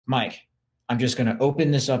Mike, I'm just going to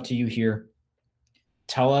open this up to you here.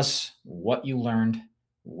 Tell us what you learned,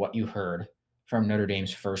 what you heard from Notre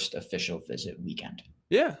Dame's first official visit weekend.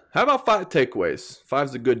 Yeah. How about 5 takeaways?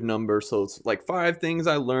 Five's a good number. So it's like 5 things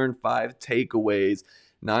I learned, 5 takeaways,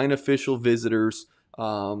 9 official visitors,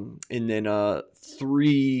 and then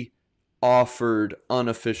 3 offered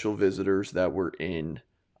unofficial visitors that were in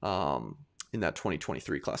that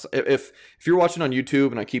 2023 class. If you're watching on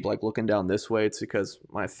YouTube and I keep like looking down this way, it's because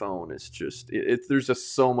my phone is just there's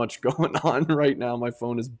just so much going on right now. My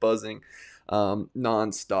phone is buzzing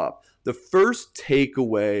nonstop. The first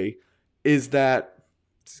takeaway is that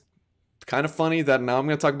it's kind of funny that now I'm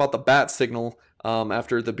going to talk about the bat signal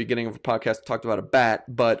after the beginning of the podcast I talked about a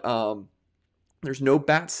bat, but there's no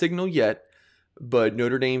bat signal yet. But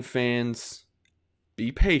Notre Dame fans,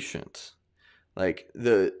 be patient. Like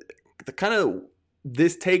the kind of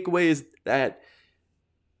this takeaway is that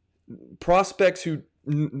prospects who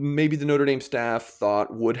maybe the Notre Dame staff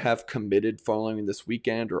thought would have committed following this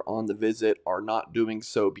weekend or on the visit are not doing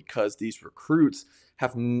so because these recruits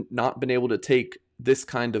have not been able to take this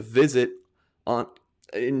kind of visit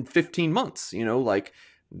in 15 months. You know, like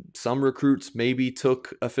some recruits maybe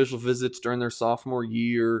took official visits during their sophomore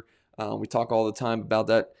year. We talk all the time about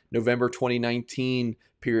that November 2019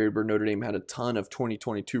 period where Notre Dame had a ton of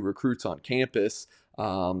 2022 recruits on campus,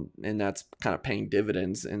 and that's kind of paying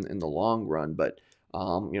dividends in the long run. But, a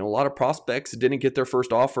lot of prospects didn't get their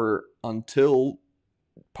first offer until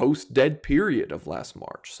post-dead period of last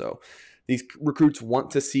March. So these recruits want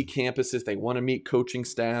to see campuses. They want to meet coaching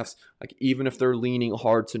staffs. Like even if they're leaning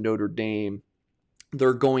hard to Notre Dame,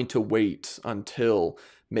 they're going to wait until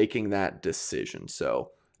making that decision.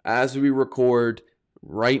 So as we record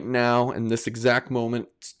right now in this exact moment,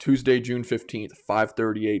 it's Tuesday, June 15th,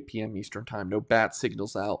 5:38 p.m. Eastern time. No bat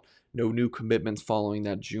signals out, no new commitments following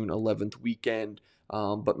that June 11th weekend.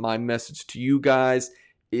 But my message to you guys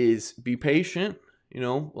is be patient,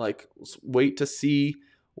 wait to see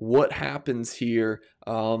what happens here.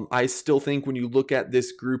 I still think when you look at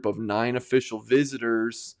this group of 9 official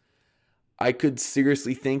visitors, I could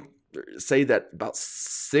seriously say that about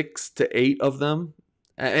 6 to 8 of them,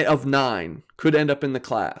 of 9, could end up in the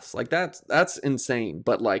class. Like that's insane,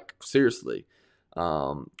 but like seriously,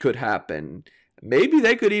 could happen. Maybe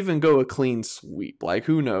they could even go a clean sweep. Like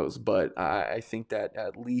who knows? But I think that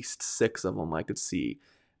at least 6 of them I could see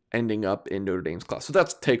ending up in Notre Dame's class. So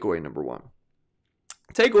that's takeaway number 1.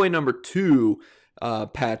 Takeaway number 2,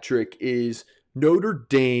 Patrick, is Notre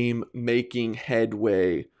Dame making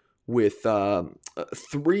headway with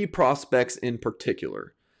 3 prospects in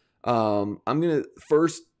particular. I'm going to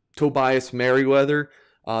first Tobias Merriweather,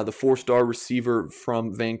 the 4-star receiver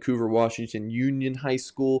from Vancouver, Washington Union High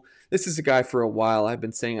School. This is a guy for a while I've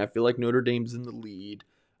been saying I feel like Notre Dame's in the lead.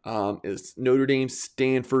 It's Notre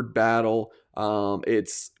Dame-Stanford battle.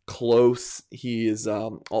 It's close. He is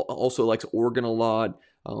also likes Oregon a lot.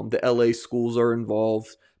 The LA schools are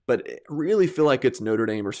involved. But I really feel like it's Notre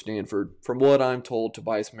Dame or Stanford. From what I'm told,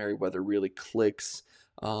 Tobias Merriweather really clicks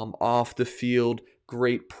off the field.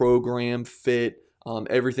 Great program fit.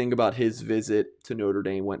 Everything about his visit to Notre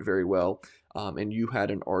Dame went very well. And you had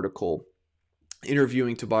an article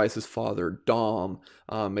interviewing Tobias's father, Dom.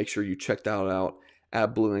 Make sure you check that out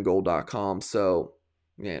at blueandgold.com. So,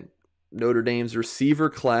 man, Notre Dame's receiver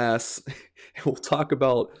class. We'll talk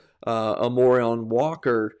about Amorion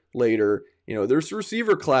Walker later. This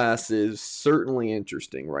receiver class is certainly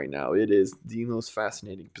interesting right now. It is the most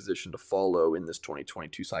fascinating position to follow in this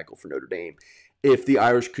 2022 cycle for Notre Dame. If the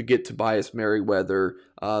Irish could get Tobias Merriweather,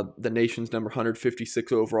 the nation's number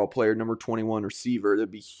 156 overall player, number 21 receiver, that'd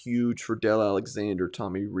be huge for Dell Alexander,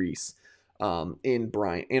 Tommy Rees, and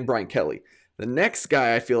Brian Kelly. The next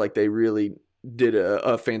guy I feel like they really did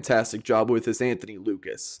a fantastic job with is Anthony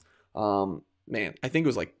Lucas. Man, I think it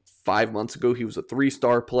was like 5 months ago, he was a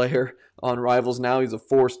 3-star player on Rivals. Now he's a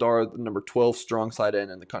 4-star, the number 12 strong side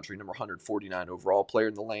end in the country, number 149 overall player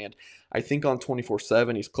in the land. I think on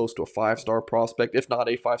 24/7, he's close to a 5-star prospect, if not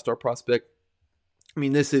a 5-star prospect. I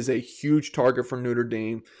mean, this is a huge target for Notre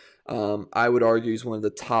Dame. I would argue he's one of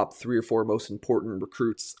the top 3 or 4 most important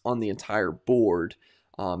recruits on the entire board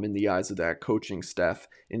in the eyes of that coaching staff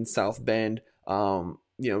in South Bend.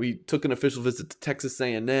 He took an official visit to Texas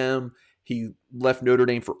A&M. He left Notre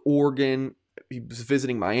Dame for Oregon. He was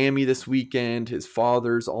visiting Miami this weekend. His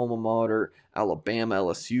father's alma mater, Alabama,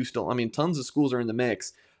 LSU still. I mean, tons of schools are in the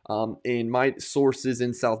mix. And my sources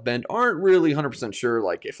in South Bend aren't really 100% sure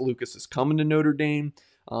like if Lucas is coming to Notre Dame.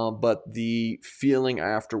 But the feeling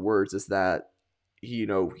afterwards is that,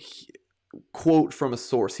 quote from a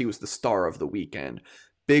source, he was the star of the weekend.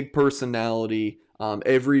 Big personality,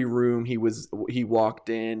 Every room he walked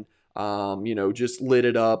in, just lit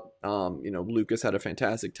it up. Lucas had a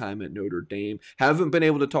fantastic time at Notre Dame. Haven't been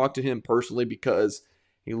able to talk to him personally because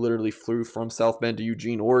he literally flew from South Bend to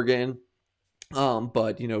Eugene, Oregon.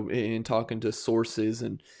 But in talking to sources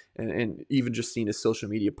and even just seeing his social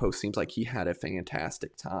media posts, seems like he had a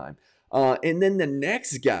fantastic time. And then the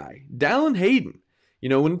next guy, Dallin Hayden.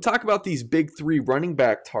 When you talk about these big three running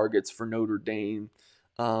back targets for Notre Dame,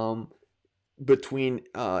 between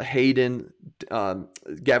Hayden, Gavin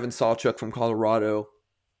Sawchuk from Colorado,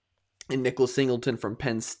 and Nicholas Singleton from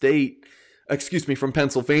from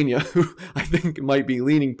Pennsylvania, who I think might be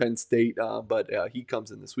leaning Penn State, but he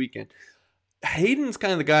comes in this weekend. Hayden's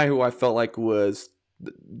kind of the guy who I felt like was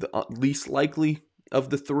the least likely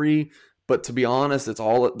of the three, but to be honest, it's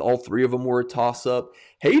all three of them were a toss-up.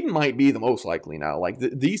 Hayden might be the most likely now. Like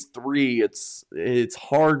these three, it's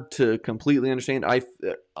hard to completely understand.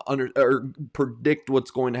 Or predict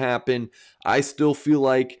what's going to happen. I still feel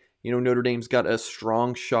like Notre Dame's got a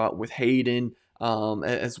strong shot with Hayden,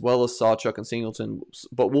 as well as Sawchuk and Singleton,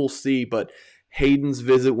 but we'll see. But Hayden's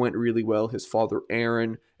visit went really well. His father,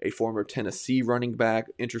 Aaron, a former Tennessee running back,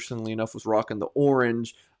 interestingly enough, was rocking the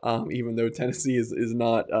orange, even though Tennessee is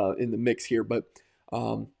not in the mix here. But,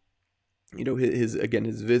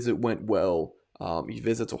 his visit went well. He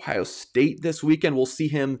visits Ohio State this weekend. We'll see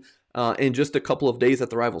him in just a couple of days at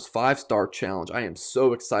the Rivals 5-Star Challenge. I am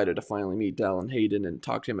so excited to finally meet Dallin Hayden and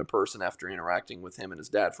talk to him in person after interacting with him and his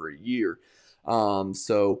dad for a year.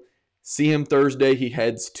 So see him Thursday. He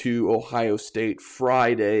heads to Ohio State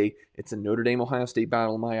Friday. It's a Notre Dame-Ohio State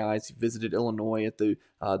battle in my eyes. He visited Illinois at the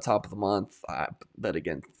top of the month. But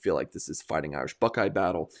again, feel like this is Fighting Irish Buckeye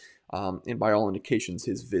battle. And by all indications,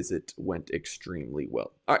 his visit went extremely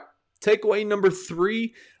well. All right, takeaway number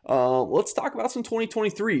 3. Let's talk about some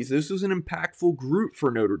 2023s. This was an impactful group for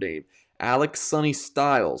Notre Dame. Alex Sonny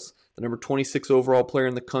Styles, the number 26 overall player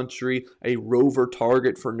in the country, a rover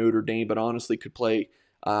target for Notre Dame, but honestly could play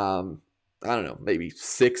maybe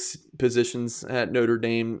 6 positions at Notre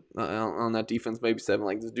Dame on that defense, maybe 7.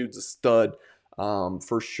 Like, this dude's a stud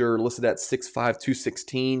for sure. Listed at 6'5",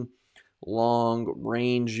 216, long,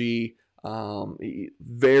 rangy,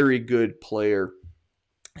 very good player.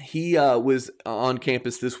 He was on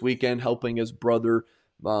campus this weekend helping his brother,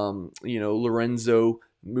 Lorenzo,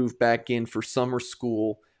 move back in for summer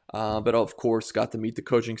school, but of course got to meet the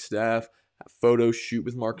coaching staff, photo shoot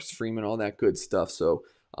with Marcus Freeman, all that good stuff. So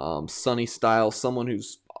Sonny Styles, someone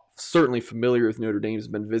who's certainly familiar with Notre Dame, has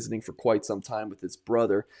been visiting for quite some time with his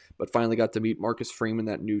brother, but finally got to meet Marcus Freeman,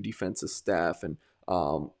 that new defensive staff. And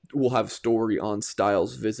we'll have a story on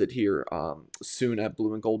Styles' visit here soon at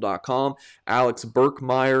blueandgold.com. Alex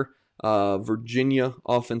Burkmeyer, Virginia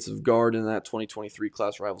offensive guard in that 2023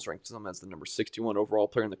 class. Rivals ranked him as the number 61 overall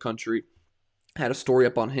player in the country. Had a story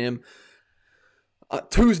up on him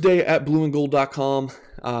Tuesday at blueandgold.com.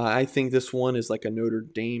 I think this one is like a Notre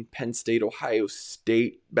Dame, Penn State, Ohio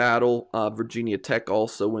State battle. Virginia Tech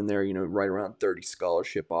also in there, right around 30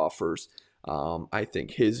 scholarship offers. I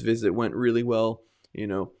think his visit went really well.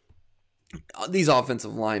 These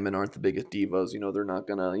offensive linemen aren't the biggest divas. They're not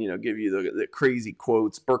going to, give you the crazy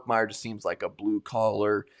quotes. Burkmeyer just seems like a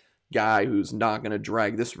blue-collar guy who's not going to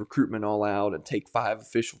drag this recruitment all out and take 5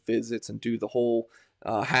 official visits and do the whole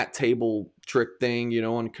hat table trick thing,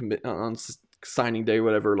 on signing day,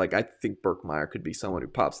 whatever. Like, I think Burkmeyer could be someone who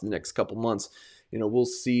pops in the next couple months. We'll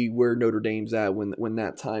see where Notre Dame's at when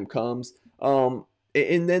that time comes.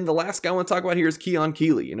 And then the last guy I want to talk about here is Keon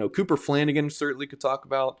Keeley. Cooper Flanagan certainly could talk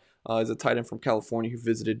about as a tight end from California who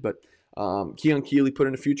visited, but Keon Keeley put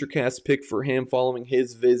in a future cast pick for him following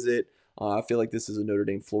his visit. I feel like this is a Notre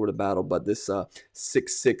Dame-Florida battle, but this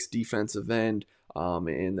 6'6" defensive end,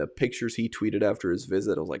 and the pictures he tweeted after his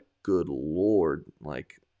visit, I was like, good Lord,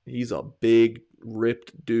 like, he's a big,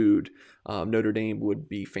 ripped dude. Notre Dame would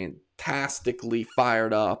be fantastically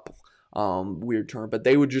fired up. Weird term, but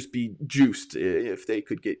they would just be juiced if they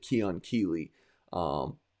could get Keon Keeley.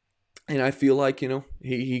 And I feel like,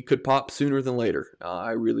 he could pop sooner than later.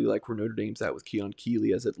 I really like where Notre Dame's at with Keon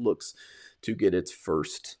Keeley as it looks to get its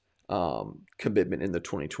first commitment in the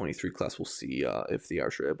 2023 class. We'll see if the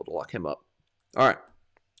Irish are able to lock him up. All right.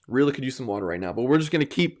 Really could use some water right now, but we're just going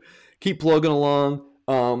to keep plugging along.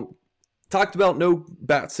 Talked about no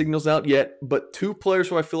bat signals out yet, but 2 players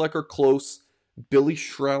who I feel like are close. Billy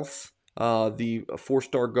Schrauth, the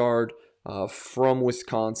 4-star guard from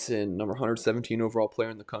Wisconsin, number 117 overall player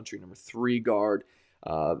in the country, number 3 guard.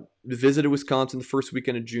 Visited Wisconsin the first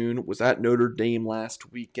weekend of June, was at Notre Dame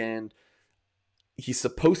last weekend. He's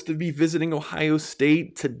supposed to be visiting Ohio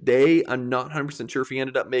State today. I'm not 100% sure if he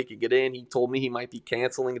ended up making it in. He told me he might be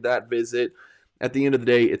canceling that visit. at the end of the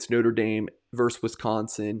day, it's Notre Dame versus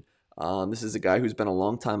Wisconsin. This is a guy who's been a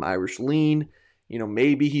long-time Irish lean.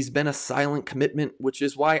 Maybe he's been a silent commitment, which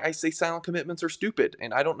is why I say silent commitments are stupid.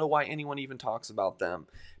 And I don't know why anyone even talks about them,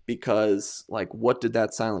 because, like, what did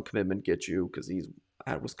that silent commitment get you? Because he's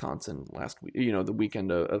at Wisconsin last week, the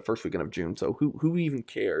weekend, first weekend of June. So who even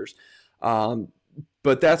cares?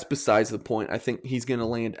 But that's besides the point. I think he's going to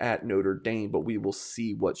land at Notre Dame, but we will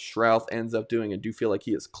see what Shrouth ends up doing. I do feel like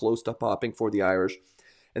he is close to popping for the Irish.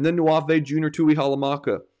 And then Nuave Jr. Tui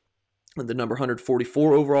Halamaka, the number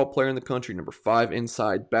 144 overall player in the country, number 5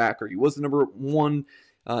 inside backer. He was the number 1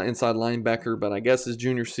 inside linebacker, but I guess his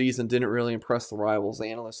junior season didn't really impress the rivals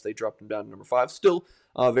analysts. They dropped him down to number 5. Still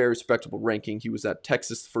a very respectable ranking. He was at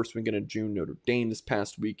Texas the first weekend of June, Notre Dame this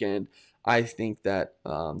past weekend. I think that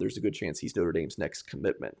there's a good chance he's Notre Dame's next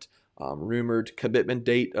commitment. Rumored commitment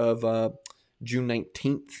date of June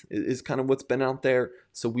 19th is kind of what's been out there.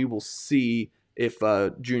 So we will see if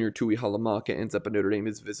Junior Tui Halamaka ends up at Notre Dame.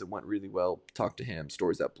 His visit went really well. Talk to him.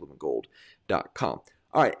 Stories at blueandgold.com.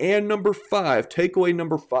 All right, and number 5, takeaway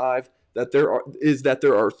number 5, that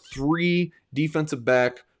there are 3 defensive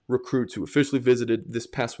back recruits who officially visited this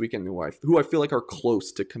past weekend who I feel like are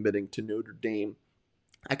close to committing to Notre Dame.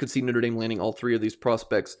 I could see Notre Dame landing all 3 of these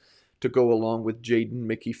prospects to go along with Jaden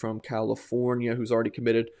Mickey from California, who's already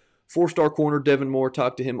committed. 4-star corner Devin Moore,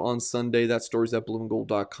 talked to him on Sunday. That story's at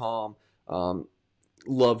blueandgold.com.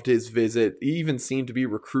 Loved his visit. He even seemed to be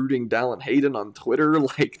recruiting Dallin Hayden on Twitter.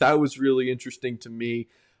 Like, that was really interesting to me.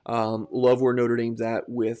 Love where Notre Dame's at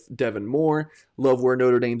with Devin Moore. Love where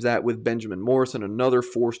Notre Dame's at with Benjamin Morrison, another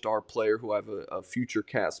 4-star player who I have a future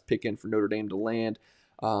cast pick in for Notre Dame to land.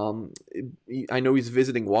 I know he's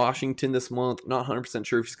visiting Washington this month. Not 100%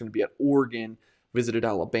 sure if he's going to be at Oregon. Visited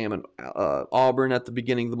Alabama and Auburn at the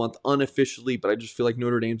beginning of the month unofficially, but I just feel like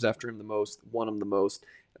Notre Dame's after him the most, want him the most.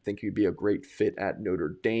 I think he'd be a great fit at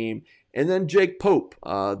Notre Dame. And then Jake Pope,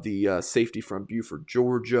 the safety from Buford,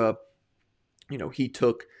 Georgia. He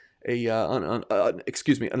took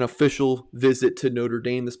an official visit to Notre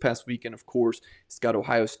Dame this past weekend. Of course, he's got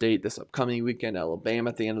Ohio State this upcoming weekend, Alabama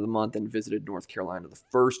at the end of the month, and visited North Carolina the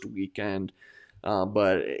first weekend.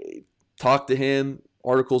 But talked to him.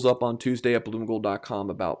 Articles up on Tuesday at blueandgold.com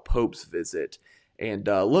about Pope's visit. And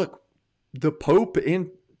look, the Pope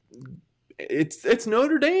it's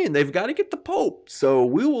Notre Dame. They've got to get the Pope. So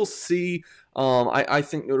we will see. I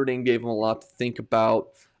think Notre Dame gave him a lot to think about.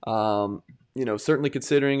 Certainly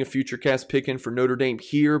considering a future cast pick in for Notre Dame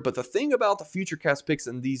here. But the thing about the future cast picks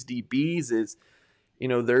in these DBs is,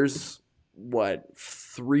 there's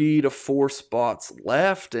 3 to 4 spots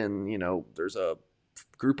left, and there's a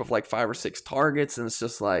group of like 5 or 6 targets, and it's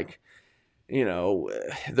just like,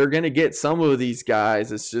 they're going to get some of these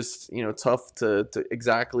guys. It's just, tough to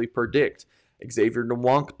exactly predict. Xavier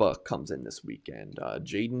Nwankpa comes in this weekend.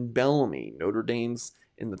 Jaden Bellamy, Notre Dame's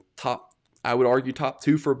in the top, I would argue top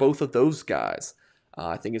 2 for both of those guys.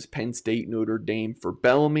 I think it's Penn State, Notre Dame for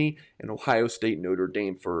Bellamy, and Ohio State, Notre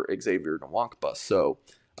Dame for Xavier Nwankpa. So,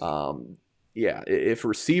 if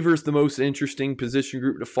receiver's the most interesting position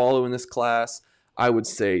group to follow in this class, I would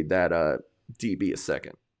say that DB is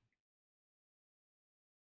second.